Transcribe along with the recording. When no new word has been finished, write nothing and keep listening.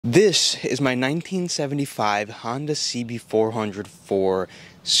This is my 1975 Honda CB400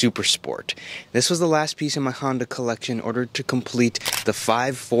 Super Sport. This was the last piece in my Honda collection in order to complete the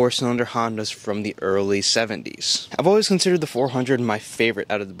 5 4-cylinder Hondas from the early 70s. I've always considered the 400 my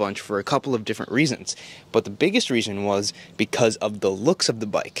favorite out of the bunch for a couple of different reasons, but the biggest reason was because of the looks of the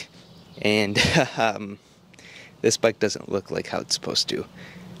bike. And this bike doesn't look like how it's supposed to.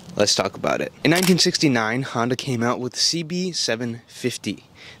 Let's talk about it. In 1969, Honda came out with the CB750.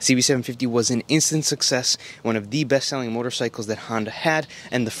 CB750 was an instant success, one of the best-selling motorcycles that Honda had,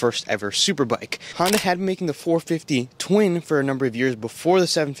 and the first ever superbike. Honda had been making the 450 twin for a number of years before the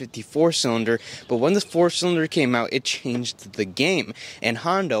 750 4-cylinder, but when the 4-cylinder came out, it changed the game, and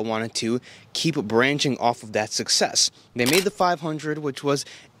Honda wanted to keep branching off of that success. They made the 500, which was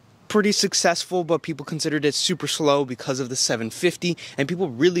pretty successful, but people considered it super slow because of the 750, and people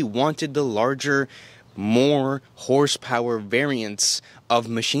really wanted the larger, more horsepower variants of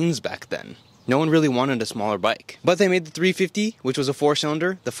machines back then. No one really wanted a smaller bike. But they made the 350, which was a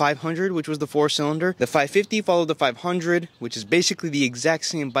 4-cylinder, the 500, which was the 4-cylinder. The 550 followed the 500, which is basically the exact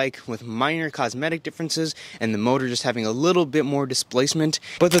same bike with minor cosmetic differences and the motor just having a little bit more displacement.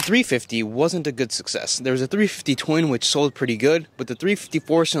 But the 350 wasn't a good success. There was a 350 twin which sold pretty good, but the 350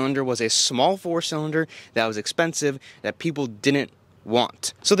 4-cylinder was a small 4-cylinder that was expensive that people didn't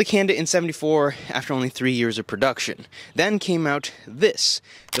want. So they canned it in 74 after only 3 years of production. Then came out this,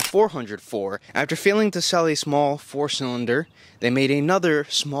 the 404. After failing to sell a small 4-cylinder, they made another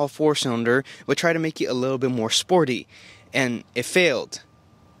small 4-cylinder but tried to make it a little bit more sporty, and it failed.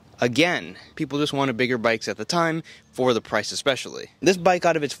 Again, people just wanted bigger bikes at the time, for the price especially. This bike,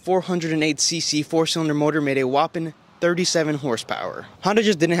 out of its 408cc 4-cylinder motor, made a whopping 37 horsepower. Honda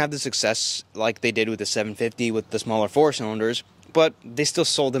just didn't have the success like they did with the 750 with the smaller 4-cylinders, but they still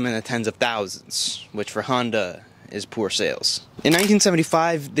sold them in the tens of thousands, which for Honda is poor sales. In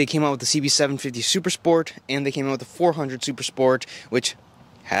 1975, they came out with the CB750 Super Sport, and they came out with the 400 Super Sport, which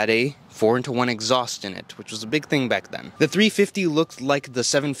had a 4-into-1 exhaust in it, which was a big thing back then. The 350 looked like the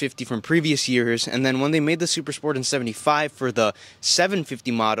 750 from previous years, and then when they made the Super Sport in 75 for the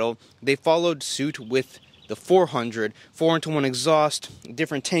 750 model, they followed suit with the 400, 4-into-1 exhaust,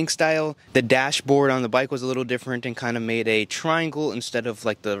 different tank style. The dashboard on the bike was a little different and kind of made a triangle instead of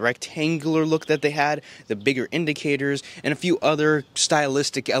like the rectangular look that they had, the bigger indicators, and a few other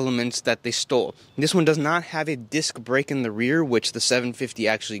stylistic elements that they stole. This one does not have a disc brake in the rear, which the 750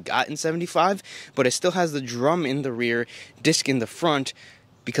 actually got in 75, but it still has the drum in the rear, disc in the front,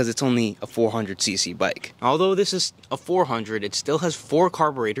 because it's only a 400cc bike. Although this is a 400, it still has 4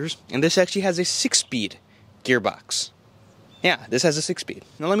 carburetors, and this actually has a 6-speed gearbox. Yeah, this has a 6-speed.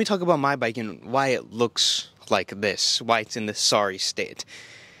 Now let me talk about my bike and why it looks like this, why it's in this sorry state.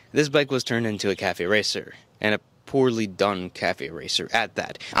 This bike was turned into a cafe racer, and a poorly done cafe racer at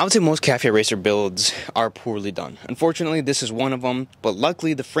that. I would say most cafe racer builds are poorly done. Unfortunately, this is one of them, but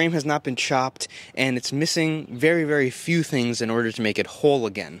luckily the frame has not been chopped, and it's missing very, very few things in order to make it whole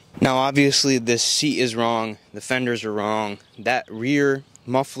again. Now obviously this seat is wrong, the fenders are wrong, that rear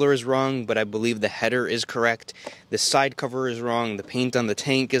muffler is wrong, but I believe the header is correct. The side cover is wrong, the paint on the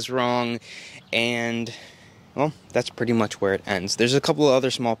tank is wrong, and well, that's pretty much where it ends. There's a couple of other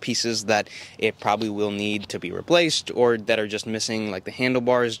small pieces that it probably will need to be replaced or that are just missing, like the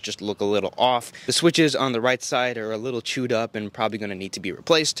handlebars just look a little off. The switches on the right side are a little chewed up and probably going to need to be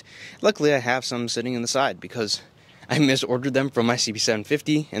replaced. Luckily, I have some sitting in the side because I misordered them from my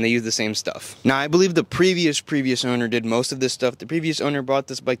CB750, and they use the same stuff. Now, I believe the previous owner did most of this stuff. The previous owner bought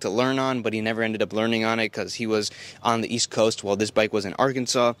this bike to learn on, but he never ended up learning on it because he was on the East Coast while this bike was in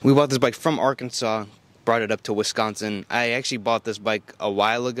Arkansas. We bought this bike from Arkansas, brought it up to Wisconsin. I actually bought this bike a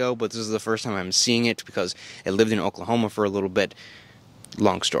while ago, but this is the first time I'm seeing it because it lived in Oklahoma for a little bit.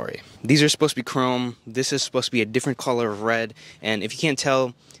 Long story. These are supposed to be chrome. This is supposed to be a different color of red, and if you can't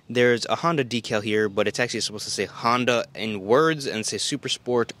tell, there's a Honda decal here, but it's actually supposed to say Honda in words and say Super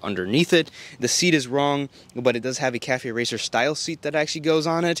Sport underneath it. The seat is wrong, but it does have a cafe racer style seat that actually goes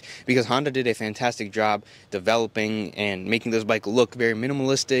on it, because Honda did a fantastic job developing and making this bike look very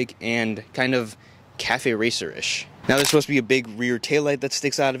minimalistic and kind of cafe racer-ish. Now there's supposed to be a big rear taillight that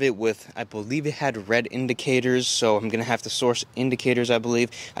sticks out of it with, I believe it had red indicators, so I'm going to have to source indicators, I believe.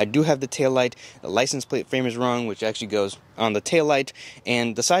 I do have the taillight. The license plate frame is wrong, which actually goes on the taillight,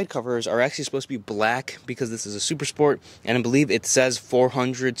 and the side covers are actually supposed to be black because this is a Super Sport, and I believe it says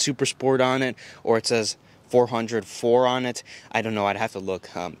 400 Super Sport on it, or it says 404 on it. I don't know, I'd have to look.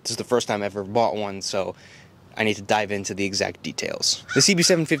 This is the first time I ever bought one, so I need to dive into the exact details. The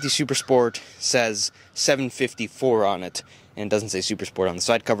CB750 Super Sport says 754 on it, and it doesn't say Super Sport on the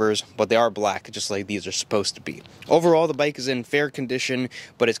side covers, but they are black, just like these are supposed to be. Overall, the bike is in fair condition,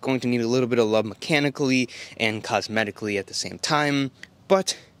 but it's going to need a little bit of love mechanically and cosmetically at the same time,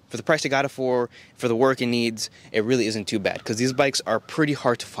 but for the price I got it for the work it needs, it really isn't too bad, because these bikes are pretty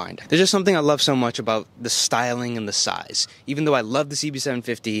hard to find. There's just something I love so much about the styling and the size. Even though I love the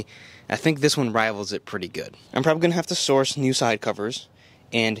CB750, I think this one rivals it pretty good. I'm probably going to have to source new side covers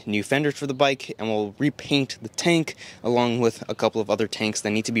and new fenders for the bike, and we'll repaint the tank along with a couple of other tanks that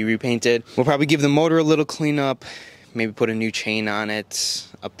need to be repainted. We'll probably give the motor a little cleanup, maybe put a new chain on it,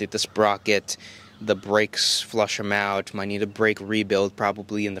 update the sprocket, the brakes, flush them out, might need a brake rebuild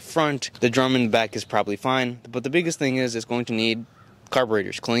probably in the front. The drum in the back is probably fine, but the biggest thing is it's going to need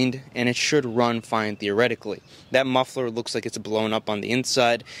carburetors cleaned, and it should run fine theoretically. That muffler looks like it's blown up on the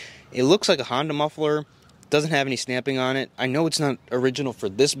inside. It looks like a Honda muffler. Doesn't have any stamping on it. I know it's not original for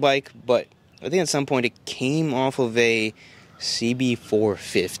this bike, but I think at some point it came off of a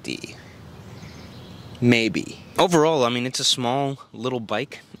CB450. Maybe. Overall, I mean, it's a small little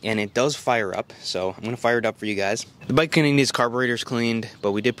bike, and it does fire up, so I'm going to fire it up for you guys. The bike kind of needs carburetors cleaned,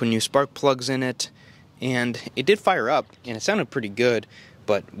 but we did put new spark plugs in it, and it did fire up, and it sounded pretty good,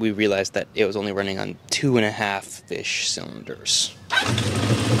 but we realized that it was only running on 2.5-ish cylinders.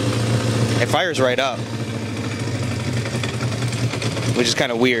 It fires right up, which is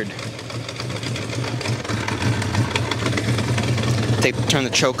kind of weird. Turn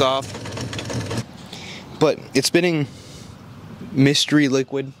the choke off. But it's spitting mystery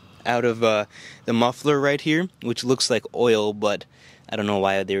liquid out of the muffler right here, which looks like oil, but I don't know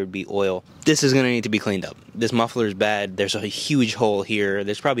why there would be oil. This is going to need to be cleaned up. This muffler is bad. There's a huge hole here.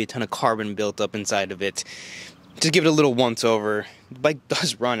 There's probably a ton of carbon built up inside of it. Just give it a little once over. The bike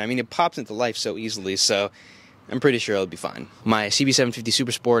does run. I mean, it pops into life so easily, so I'm pretty sure it'll be fine. My CB750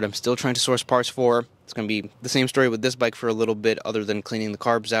 Super Sport, I'm still trying to source parts for. It's going to be the same story with this bike for a little bit, other than cleaning the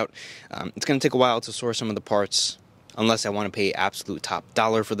carbs out. It's going to take a while to source some of the parts, unless I want to pay absolute top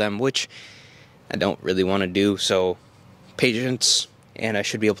dollar for them, which I don't really want to do, so patience, and I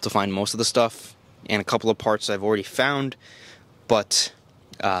should be able to find most of the stuff, and a couple of parts I've already found, but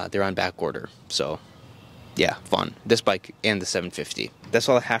they're on back order, so yeah, fun. This bike and the 750. That's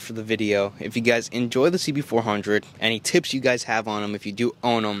all I have for the video. If you guys enjoy the CB400, any tips you guys have on them, if you do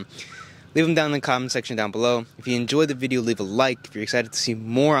own them, leave them down in the comment section down below. If you enjoyed the video, leave a like. If you're excited to see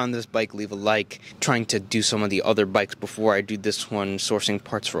more on this bike, leave a like. I'm trying to do some of the other bikes before I do this one, sourcing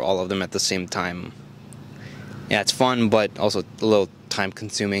parts for all of them at the same time. Yeah, it's fun, but also a little time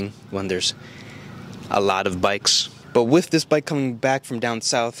consuming when there's a lot of bikes. But with this bike coming back from down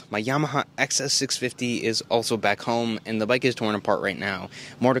south, my Yamaha XS650 is also back home, and the bike is torn apart right now.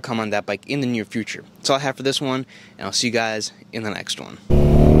 More to come on that bike in the near future. That's all I have for this one, and I'll see you guys in the next one.